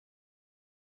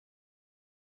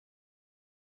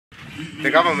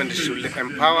The government should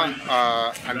empower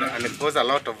and impose a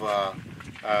lot of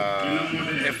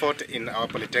effort in our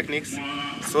polytechnics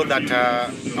so that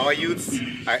our youths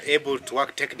are able to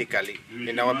work technically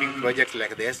in our big projects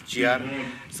like the SGR,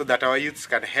 so that our youths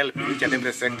can help in each and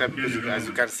every sector, because as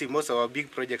you can see, most of our big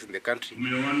projects in the country,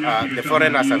 the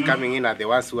foreigners are coming in, are the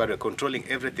ones who are controlling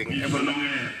everything,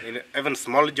 even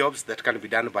small jobs that can be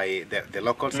done by the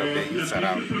locals and the youths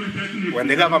around. When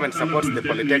the government supports the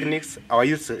polytechnics, our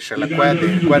youths shall acquire the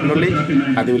required knowledge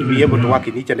and they will be able to work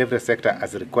in each and every sector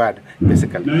as required,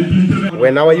 basically.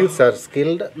 When our youths are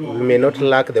skilled, we may not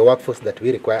lack the workforce that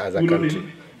we require as a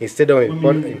country. Instead of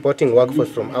importing workforce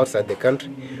from outside the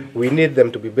country, we need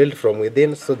them to be built from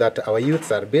within so that our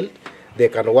youths are built, they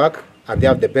can work, and they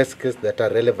have the best skills that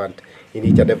are relevant in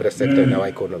each and every sector in our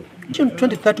economy. Vision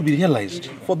 2030 to be realized,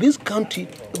 for this country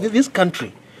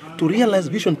to realize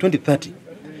Vision 2030,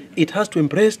 it has to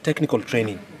embrace technical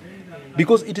training.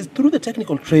 Because it is through the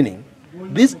technical training,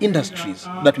 these industries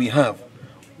that we have,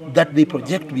 that they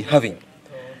project to be having,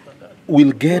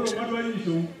 will get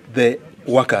the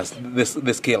workers,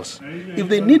 the skills. If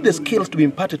they need the skills to be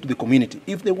imparted to the community,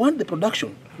 if they want the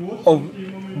production of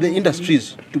the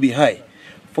industries to be high,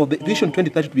 for the Vision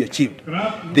 2030 to be achieved,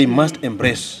 they must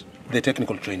embrace the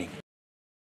technical training.